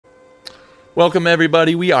Welcome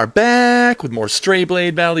everybody, we are back with more Stray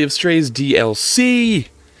Blade Valley of Strays DLC.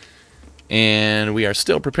 And we are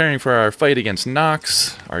still preparing for our fight against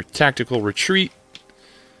Knox, our tactical retreat.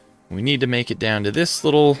 We need to make it down to this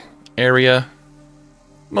little area.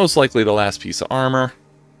 Most likely the last piece of armor.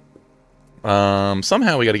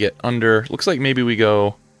 Somehow we gotta get under. Looks like maybe we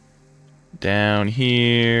go down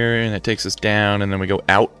here, and it takes us down, and then we go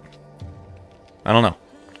out. I don't know.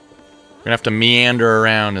 We're gonna have to meander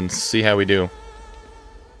around and see how we do.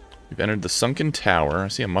 We've entered the sunken tower. I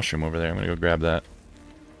see a mushroom over there. I'm gonna go grab that.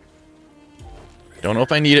 Don't know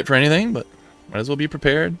if I need it for anything, but might as well be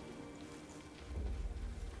prepared.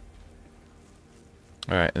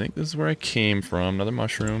 Alright, I think this is where I came from. Another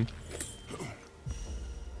mushroom.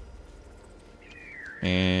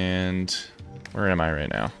 And where am I right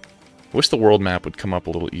now? I wish the world map would come up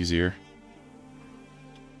a little easier.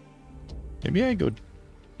 Maybe I go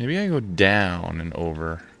down and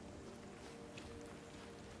over.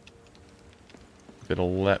 If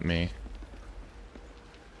it'll let me.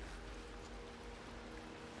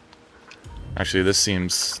 Actually, this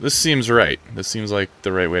seems right. This seems like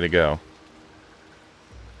the right way to go.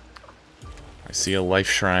 I see a life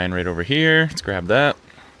shrine right over here. Let's grab that.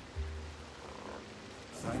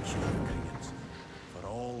 Thank you, Acreans, for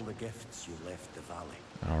all the gifts you left the valley.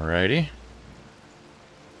 Alrighty.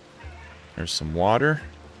 There's some water.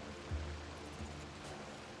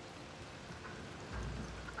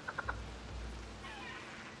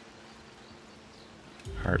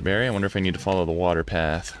 Heartberry. I wonder if I need to follow the water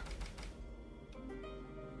path.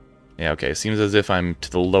 Yeah, okay. It seems as if I'm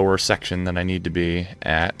to the lower section that I need to be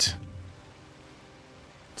at.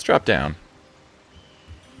 Let's drop down.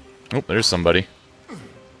 Oh, there's somebody.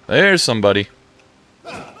 There's somebody.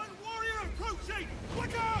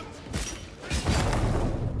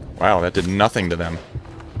 Wow, that did nothing to them.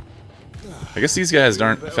 I guess these guys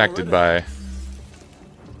aren't affected by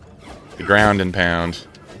the ground and pound.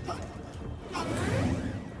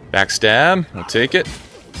 Backstab, we'll take it.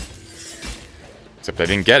 Except I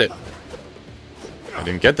didn't get it. I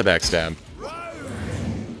didn't get the backstab.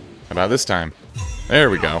 How about this time? There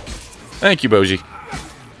we go. Thank you, Boji.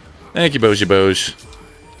 Thank you, Boji Boj.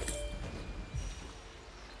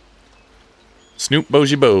 Snoop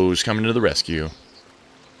Boji Boj coming to the rescue.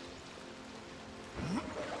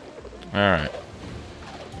 Alright.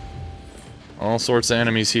 All sorts of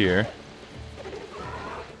enemies here.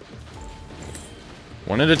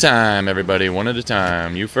 One at a time, everybody. One at a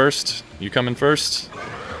time. You first? You coming first?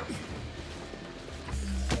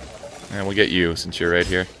 And we'll get you, since you're right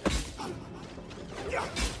here.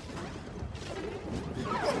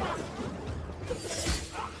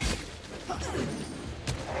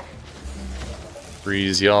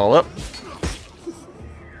 Freeze y'all up.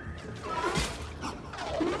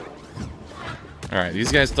 Alright,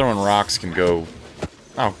 these guys throwing rocks can go...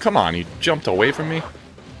 Oh, come on, you jumped away from me?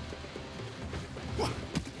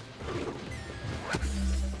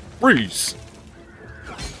 Freeze!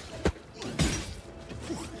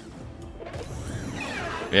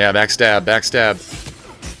 Yeah, backstab, backstab.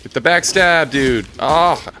 Get the backstab, dude!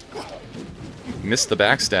 Oh! Missed the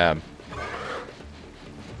backstab.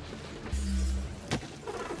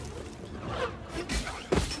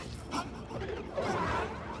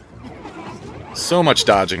 So much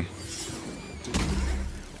dodging.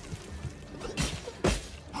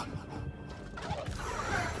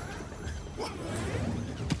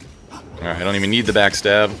 Alright, I don't even need the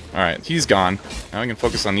backstab. Alright, he's gone. Now I can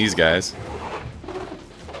focus on these guys.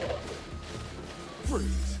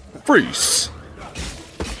 Freeze!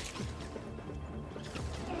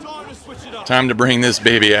 Time to bring this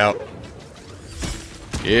baby out.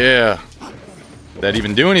 Yeah. Did that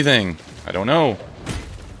even do anything? I don't know.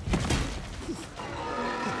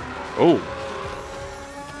 Oh.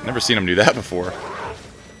 Never seen him do that before.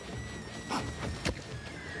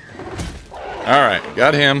 Alright,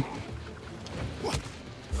 got him.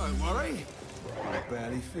 Don't worry. I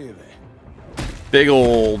barely feel it. Big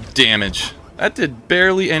old damage. That did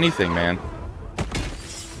barely anything, man.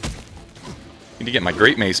 Need to get my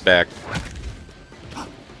great mace back.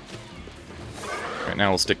 Right now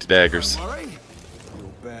we'll stick to daggers. Don't worry.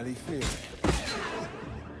 You'll barely feel it.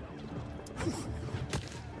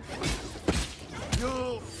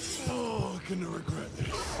 Oh, I'm gonna regret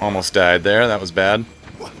this. Almost died there. That was bad.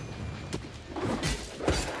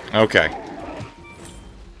 Okay.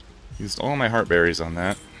 Used all my heartberries on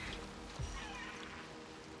that.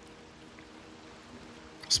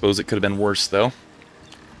 Suppose it could have been worse, though.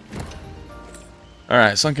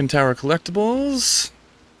 Alright, Sunken Tower collectibles.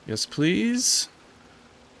 Yes, please.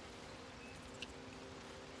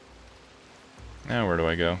 Now where do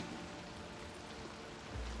I go?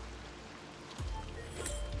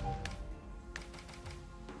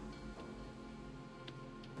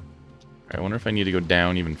 wonder if I need to go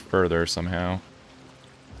down even further somehow.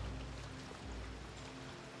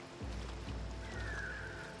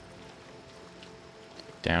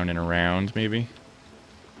 Down and around, maybe.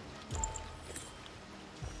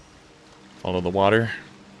 Follow the water.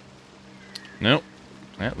 Nope.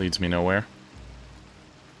 That leads me nowhere.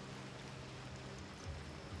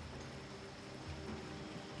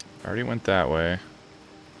 Already went that way.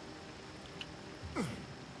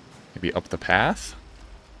 Maybe up the path?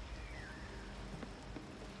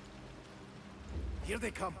 Here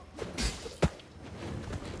they come.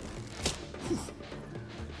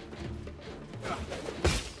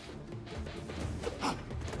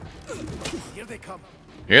 Here they come.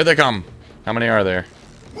 Here they come. How many are there?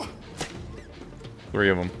 3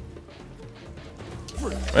 of them.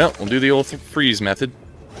 Well, we'll do the old freeze method.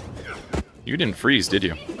 You didn't freeze, did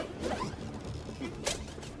you?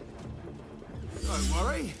 Don't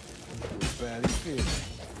worry. Barely feel it.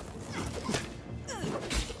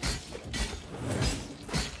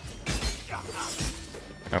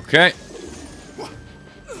 Okay.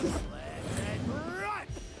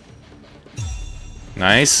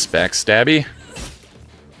 Nice. Backstabby.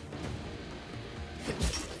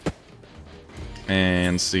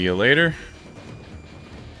 And see you later.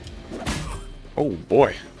 Oh,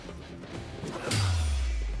 boy.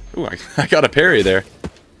 Ooh, I got a parry there.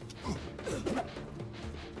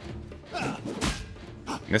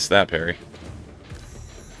 Missed that parry.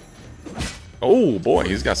 Oh, boy,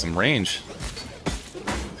 he's got some range.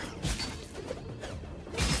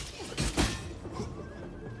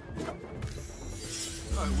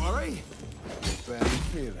 Don't worry. Barely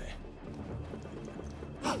feel it.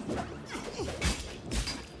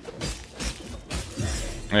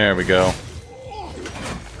 There we go.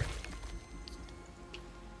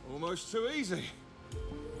 Almost too easy.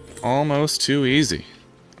 Almost too easy.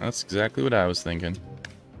 That's exactly what I was thinking.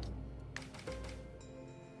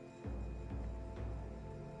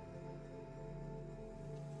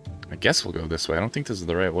 I guess we'll go this way. I don't think this is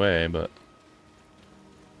the right way, but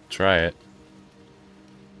try it.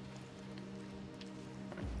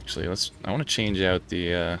 Actually, I want to change out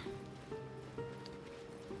the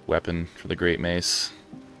weapon for the Great Mace.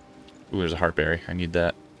 Ooh, there's a heartberry. I need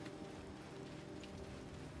that.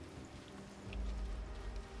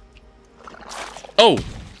 Oh!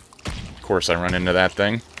 Of course I run into that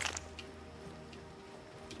thing.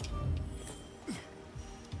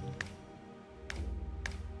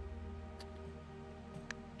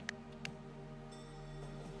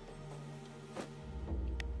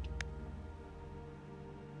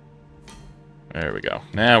 There we go.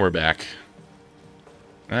 Now we're back.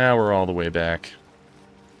 Now we're all the way back.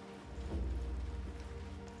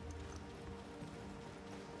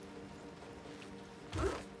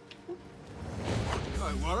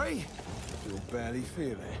 Don't worry. You'll barely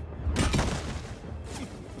feel it.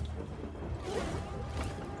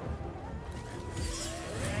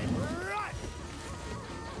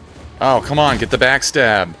 Oh, come on, get the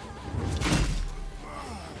backstab.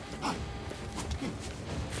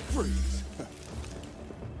 Freeze.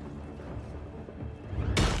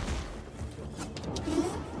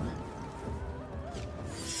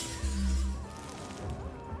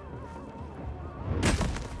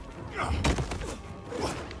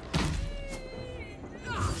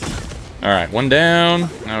 Alright, one down.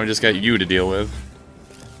 Now we just got you to deal with.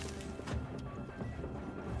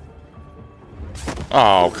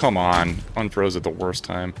 Oh, come on. Unfroze at the worst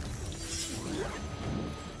time.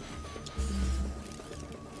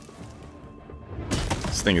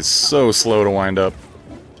 This thing is so slow to wind up.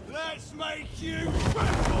 Let's make you.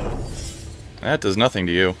 That does nothing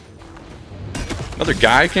to you. Another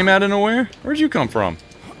guy came out of nowhere? Where'd you come from?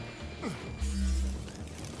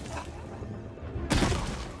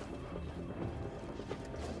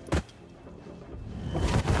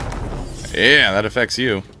 Yeah, that affects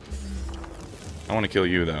you. I want to kill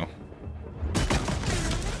you, though.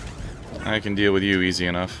 I can deal with you easy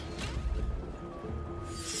enough.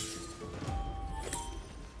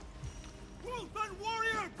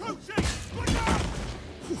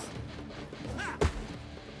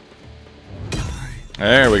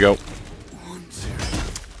 There we go.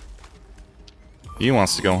 He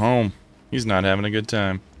wants to go home. He's not having a good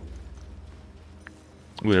time.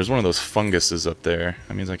 Ooh, there's one of those funguses up there.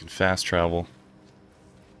 That means I can fast travel.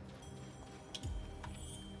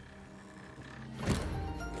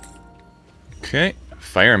 Okay,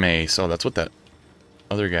 fire mace. Oh, that's what that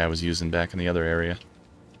other guy was using back in the other area.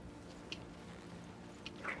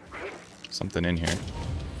 Something in here.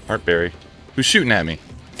 Heartberry. Who's shooting at me?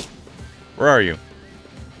 Where are you?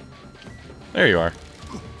 There you are.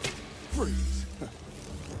 Freeze.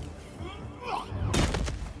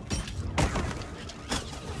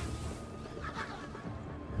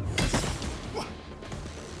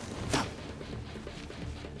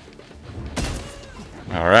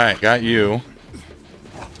 Alright, got you.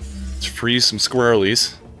 Let's freeze some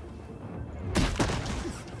squirrelies.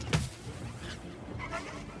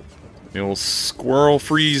 The old squirrel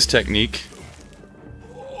freeze technique.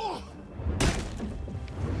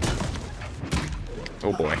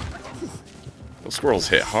 Oh boy. Those squirrels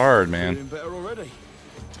hit hard, man. Get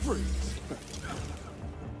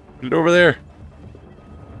over there.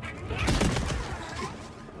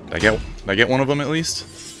 Did I get one of them at least?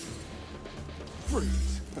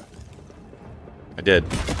 I did.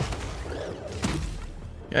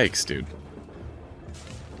 Yikes, dude.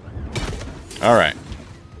 Alright.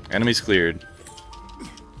 Enemies cleared.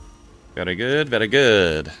 Very good, very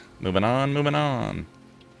good. Moving on, moving on.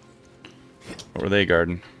 What were they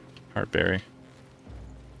guarding? Heartberry.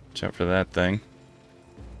 Watch out for that thing.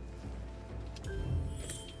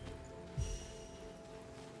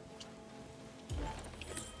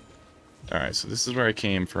 Alright, so this is where I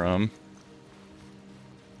came from.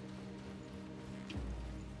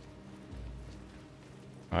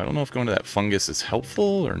 I don't know if going to that fungus is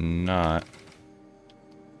helpful or not.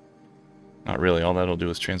 Not really. All that'll do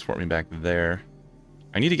is transport me back there.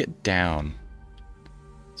 I need to get down.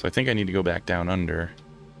 So I think I need to go back down under.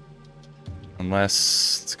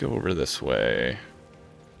 Unless... let's go over this way.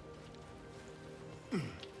 Let's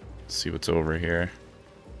see what's over here.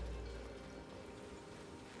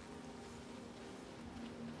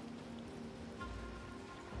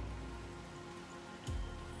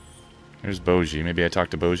 There's Boji. Maybe I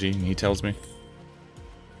talk to Boji and he tells me.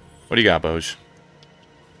 What do you got, Boj?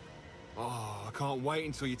 Oh, I can't wait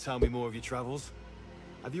until you tell me more of your travels.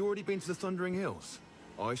 Have you already been to the Thundering Hills?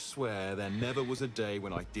 I swear there never was a day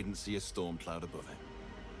when I didn't see a storm cloud above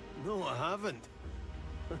it. No, I haven't.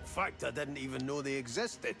 In fact, I didn't even know they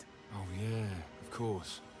existed. Oh yeah, of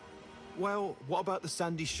course. Well, what about the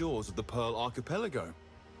sandy shores of the Pearl Archipelago?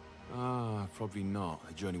 Ah, probably not.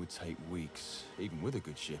 A journey would take weeks, even with a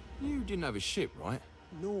good ship. You didn't have a ship, right?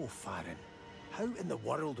 No, Farron. How in the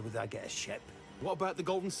world would I get a ship? What about the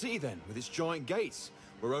Golden City then, with its giant gates,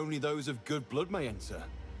 where only those of good blood may enter?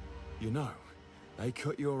 You know, they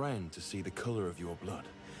cut your end to see the color of your blood,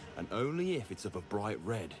 and only if it's of a bright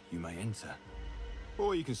red you may enter.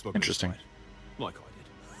 Or you can smoke. Interesting. Like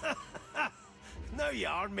I did. Now you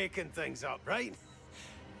are making things up, right?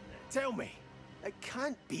 Tell me, it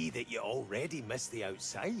can't be that you already missed the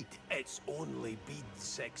outside. It's only been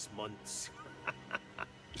 6 months.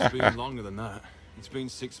 It's been longer than that. It's been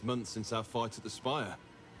 6 months since our fight at the Spire.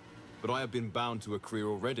 But I have been bound to Acrea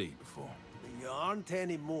already before. You aren't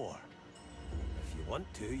anymore. If you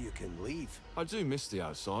want to, you can leave. I do miss the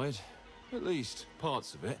outside. At least,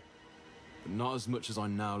 parts of it. But not as much as I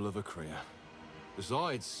now love Acrea.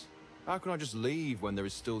 Besides, how can I just leave when there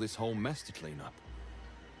is still this whole mess to clean up?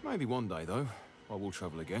 Maybe one day, though, I will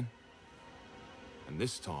travel again. And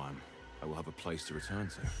this time, I will have a place to return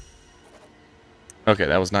to. Okay,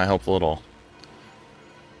 that was not helpful at all.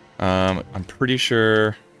 I'm pretty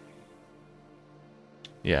sure...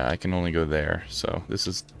 yeah, I can only go there, so this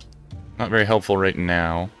is not very helpful right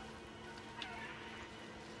now.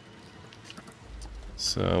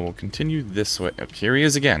 So we'll continue this way. Oh, here he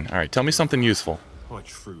is again. Alright, tell me something useful. I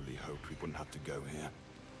truly hoped we wouldn't have to go here.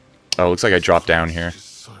 Oh, looks like I dropped down here. It's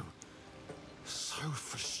just so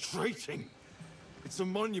frustrating. It's a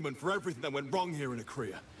monument for everything that went wrong here in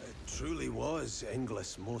Acrea. It truly was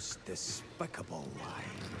Inglis' most despicable lie.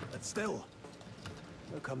 But still,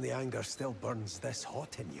 how come the anger still burns this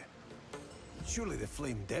hot in you? Surely the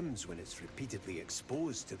flame dims when it's repeatedly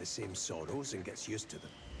exposed to the same sorrows and gets used to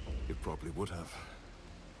them. It probably would have.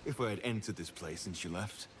 If I had entered this place since you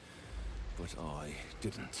left. But I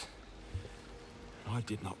didn't. I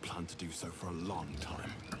did not plan to do so for a long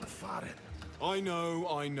time. Farron. I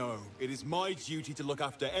know. It is my duty to look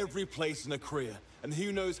after every place in Acrea, and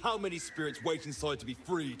who knows how many spirits wait inside to be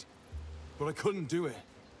freed. But I couldn't do it.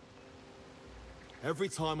 Every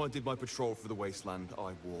time I did my patrol for the wasteland,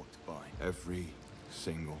 I walked by. Every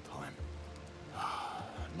single time.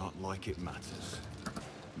 Not like it matters.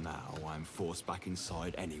 Now I'm forced back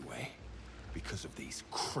inside anyway. Because of these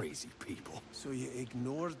crazy people. So you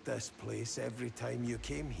ignored this place every time you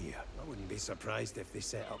came here? I wouldn't be surprised if they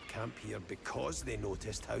set up camp here because they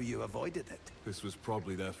noticed how you avoided it. This was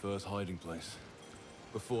probably their first hiding place.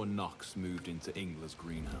 Before Knox moved into Ingla's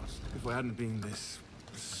greenhouse. If I hadn't been this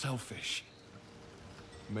selfish,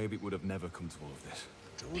 maybe it would have never come to all of this.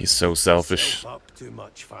 He's so selfish. Yourself up too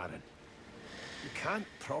much, Farron. You can't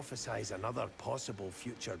prophesize another possible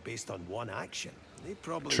future based on one action. They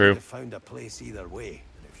probably would have found a place either way.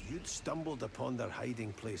 And if you'd stumbled upon their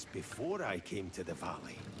hiding place before I came to the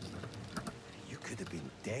valley, you could have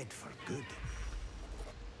been dead for good.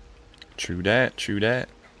 True dat, true dat.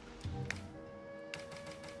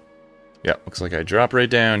 Yep, looks like I drop right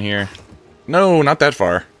down here. No, not that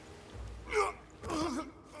far.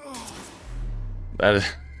 That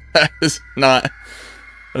is not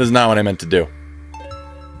what I meant to do.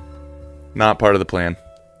 Not part of the plan.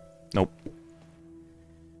 Nope.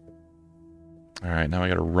 Alright, now I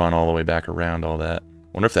gotta run all the way back around all that.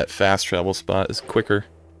 Wonder if that fast travel spot is quicker.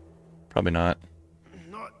 Probably not.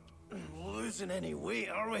 Not losing any weight,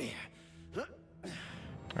 are we?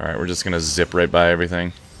 Alright, we're just gonna zip right by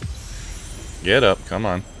everything. Get up, come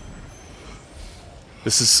on.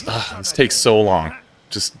 This takes so long.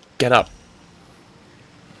 Just get up.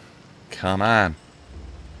 Come on.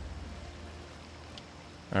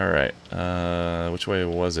 Alright, which way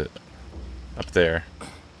was it? Up there.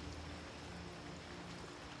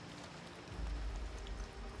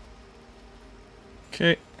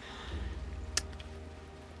 Okay.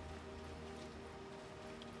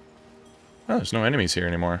 Oh, there's no enemies here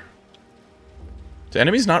anymore. Do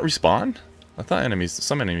enemies not respawn? I thought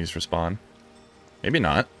some enemies respawn. Maybe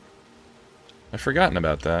not. I've forgotten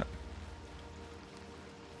about that.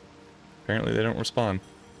 Apparently they don't respawn.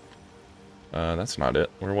 That's not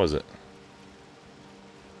it. Where was it?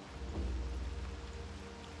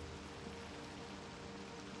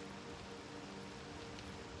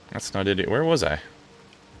 That's not it. Where was I?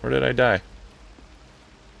 Where did I die?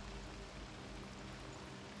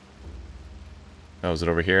 Oh, is it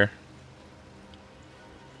over here?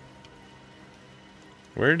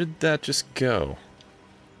 Where did that just go?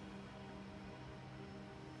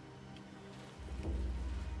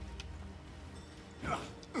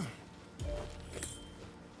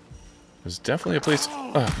 There's definitely a place...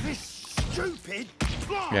 Stupid.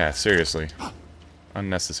 Yeah, seriously.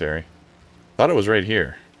 Unnecessary. Thought it was right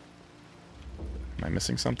here. Am I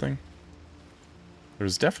missing something?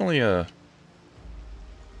 There's definitely a...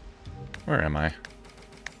 Where am I?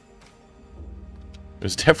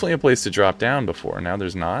 There's definitely a place to drop down before. Now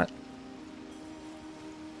there's not.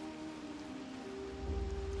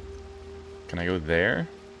 Can I go there?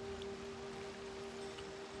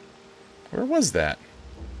 Where was that?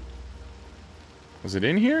 Was it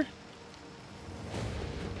in here?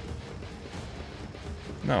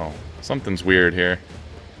 No. Something's weird here.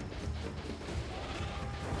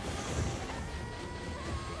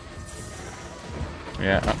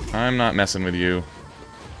 Yeah, I'm not messing with you.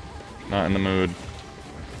 Not in the mood.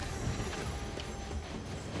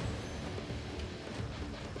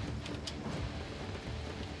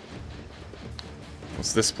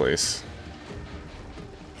 What's this place?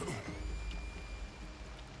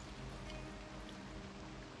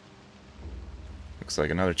 Looks like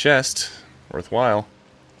another chest. Worthwhile.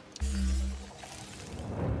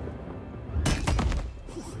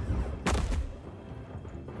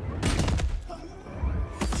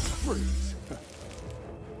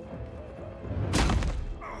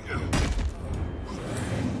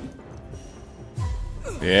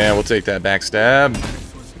 Yeah, we'll take that backstab.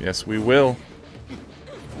 Yes, we will.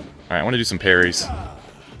 Alright, I want to do some parries.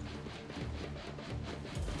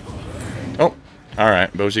 Oh,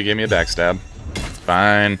 alright. Boji gave me a backstab.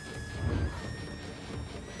 Fine.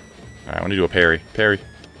 Alright, I want to do a parry. Parry.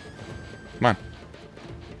 Come on.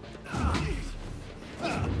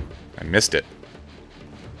 I missed it.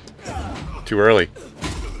 Too early.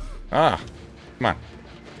 Ah. Come on.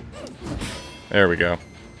 There we go.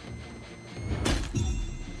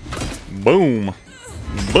 Boom.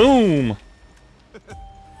 Boom.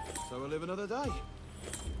 So we'll live another day.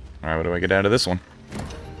 Alright, what do I get out of this one?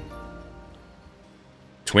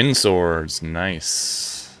 Twin swords.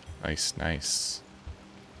 Nice. Nice, nice.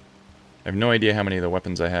 I have no idea how many of the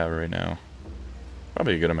weapons I have right now.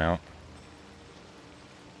 Probably a good amount.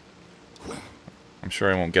 I'm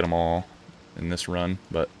sure I won't get them all in this run,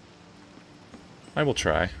 but I will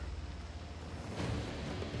try.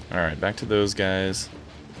 Alright, back to those guys.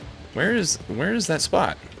 Where is that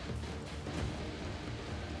spot?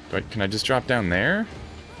 Can I just drop down there?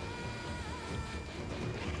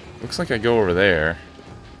 Looks like I go over there.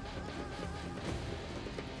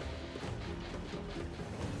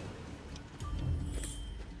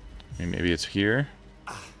 Maybe it's here.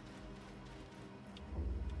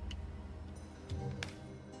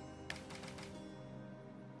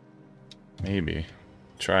 Maybe.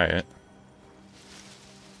 Try it.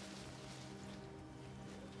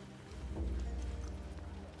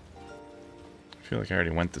 I feel like I already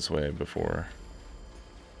went this way before.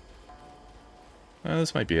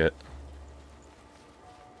 This might be it.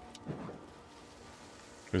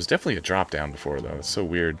 There's definitely a drop down before, though. It's so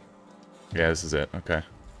weird. Yeah, this is it. Okay.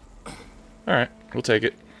 Alright, we'll take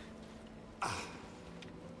it.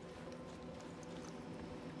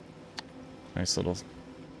 Nice little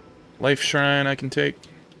life shrine I can take.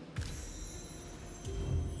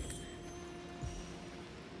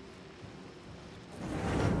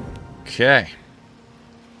 Okay.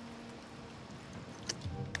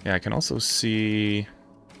 Yeah, I can also see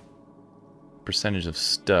percentage of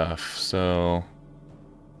stuff, so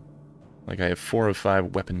like I have 4 of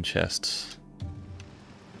 5 weapon chests.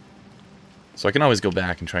 So I can always go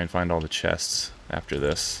back and try and find all the chests after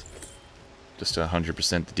this. Just to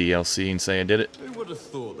 100% the DLC and say I did it. Who would have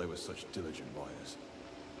thought they were such diligent miners?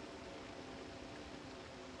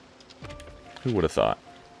 Who would have thought?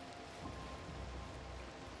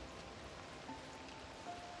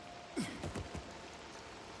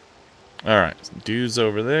 Alright, dudes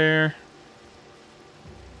over there.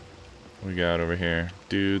 What we got over here?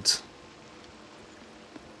 Dudes.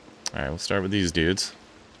 Alright, we'll start with these dudes.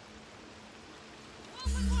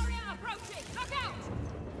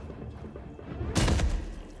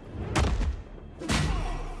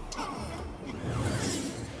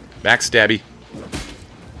 Backstabby.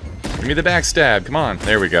 Give me the backstab. Come on.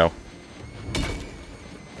 There we go.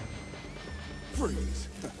 Freeze.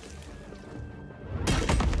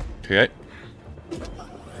 Okay.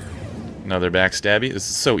 Another backstabby. This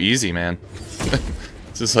is so easy, man.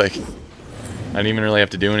 It's just like I don't even really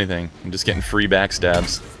have to do anything. I'm just getting free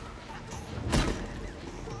backstabs.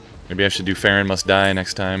 Maybe I should do Farron Must Die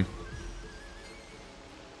next time.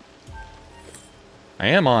 I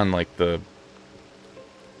am on like the...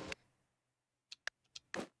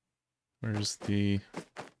 Where's the...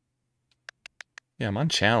 Yeah, I'm on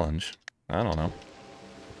challenge. I don't know.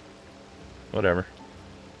 Whatever.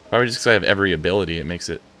 Probably just because I have every ability, it makes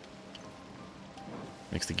it...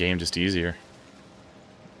 Makes the game just easier.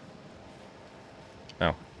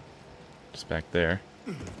 Oh. Just back there.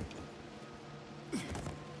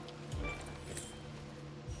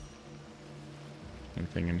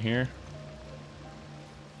 Anything in here?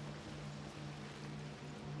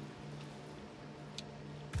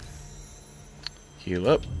 Heal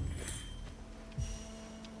up.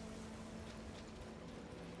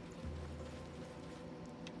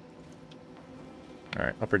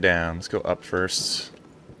 Alright, up or down? Let's go up first.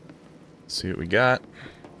 See what we got.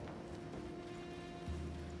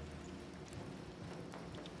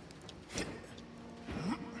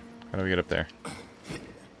 How do we get up there?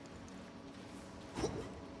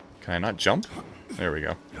 Can I not jump? There we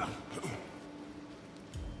go.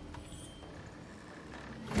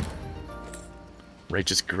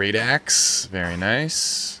 Righteous Great Axe. Very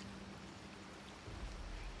nice.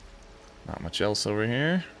 Not much else over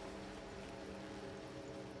here.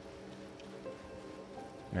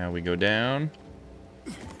 Now we go down.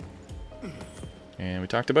 And we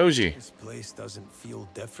talk to Boji. This place doesn't feel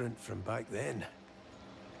different from back then.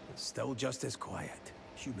 It's still just as quiet.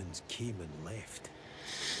 Humans came and left.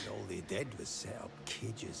 And all they did was set up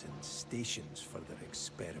cages and stations for their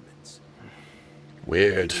experiments.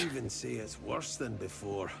 Weird. I'd even say it's worse than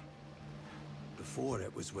before. Before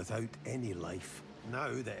it was without any life. Now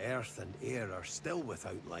the earth and air are still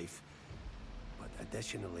without life, but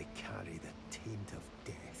additionally carry the taint of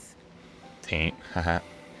death. Taint, haha.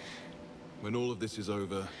 When all of this is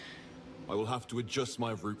over, I will have to adjust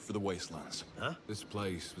my route for the wastelands. Huh? This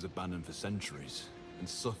place was abandoned for centuries and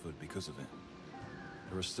suffered because of it.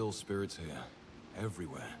 There are still spirits here,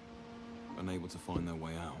 everywhere, unable to find their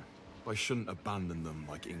way out. I shouldn't abandon them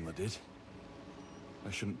like Ingler did. I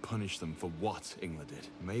shouldn't punish them for what Ingler did.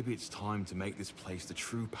 Maybe it's time to make this place the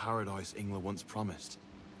true paradise Ingler once promised,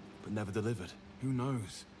 but never delivered. Who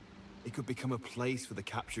knows? It could become a place for the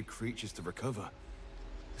captured creatures to recover.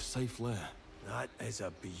 A safe lair. That is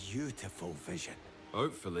a beautiful vision.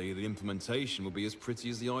 Hopefully, the implementation will be as pretty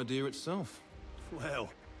as the idea itself. Well,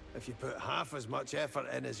 if you put half as much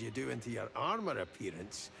effort in as you do into your armor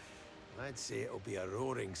appearance, I'd say it'll be a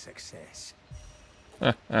roaring success.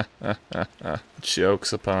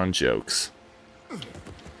 Jokes upon jokes.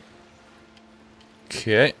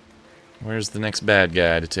 Okay. Where's the next bad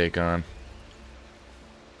guy to take on?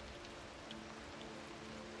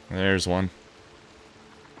 There's one.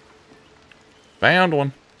 Found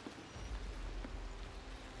one.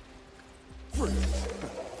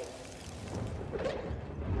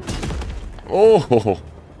 Oh!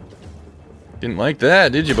 Didn't like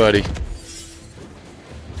that, did you, buddy?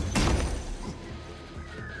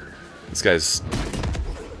 This guy's...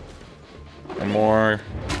 One more.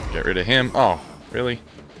 Get rid of him. Oh, really?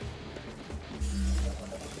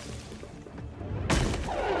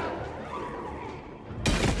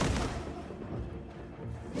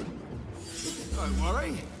 Don't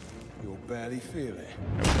worry. You'll barely feel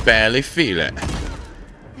it. Barely feel it.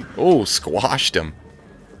 Oh, squashed him.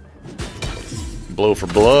 Blow for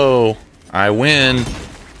blow. I win.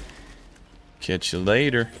 Catch you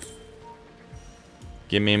later.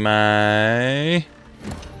 Give me my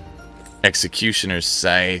Executioner's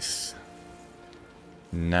Scythe.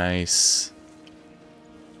 Nice.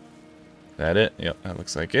 That it? Yep, that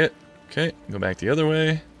looks like it. Okay, go back the other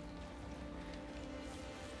way.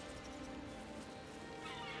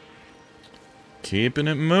 Keeping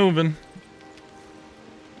it moving.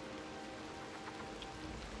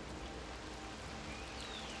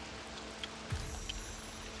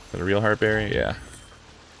 Is that a real heartberry? Yeah.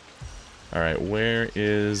 Alright, where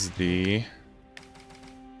is the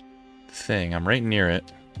thing? I'm right near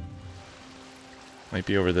it. Might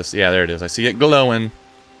be over this. Yeah, there it is. I see it glowing.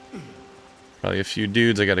 Probably a few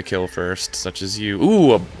dudes I gotta kill first, such as you.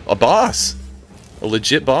 Ooh, a boss! A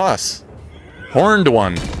legit boss. Horned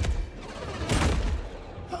one.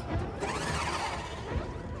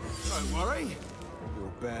 Don't worry.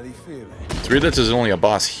 You'll barely feel it. It's weird that there's only a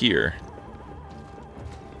boss here.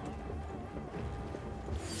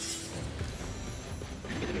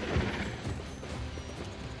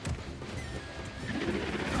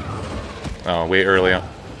 Oh, way early. I'm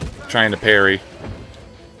trying to parry.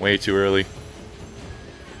 Way too early.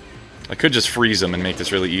 I could just freeze him and make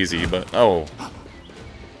this really easy, but... Oh.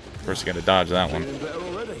 First, you gotta dodge that one.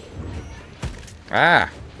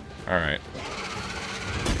 Ah! Alright.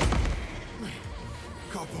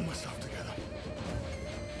 Can't pull myself together.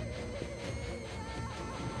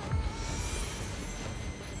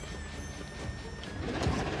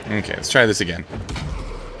 Okay, let's try this again.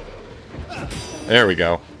 There we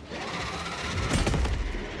go.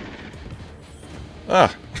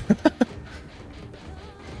 Ah.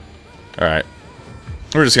 Alright.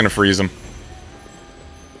 We're just gonna freeze him.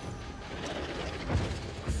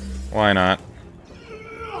 Why not?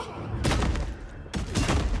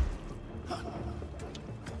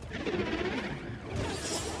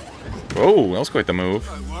 Whoa, that was quite the move.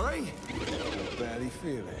 Don't worry. You'll barely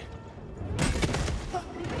feel it.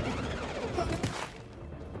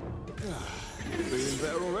 Feeling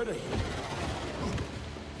better already.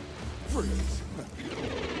 Freeze.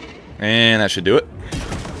 And that should do it.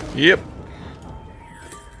 Yep.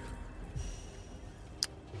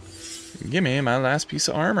 Give me my last piece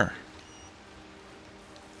of armor.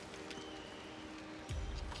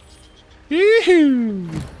 Yee-hoo!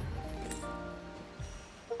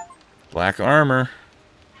 Black armor.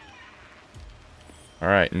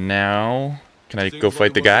 Alright, now... Can I go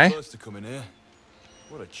fight the guy? First to come in here.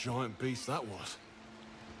 What a giant beast that was.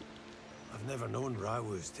 I've never known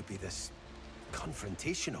Rawus to be this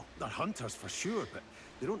confrontational. They're hunters for sure, but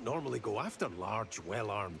they don't normally go after large,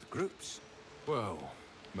 well-armed groups. Well,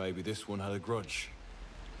 maybe this one had a grudge.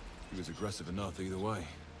 He was aggressive enough either way.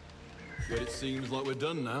 But it seems like we're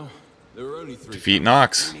done now. There are only 3. Defeat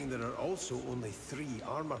Knox. Meaning there are also only 3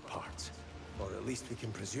 armor parts. Or at least we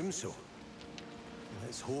can presume so.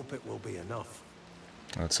 Let's hope it will be enough.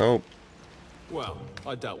 Let's hope. Well,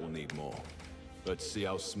 I doubt we'll need more. Let's see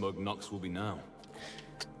how smug Knox will be now.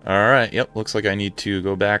 Alright, yep, looks like I need to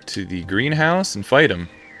go back to the greenhouse and fight him.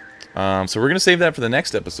 So we're going to save that for the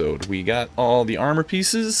next episode. We got all the armor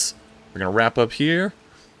pieces. We're going to wrap up here.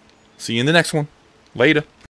 See you in the next one. Later.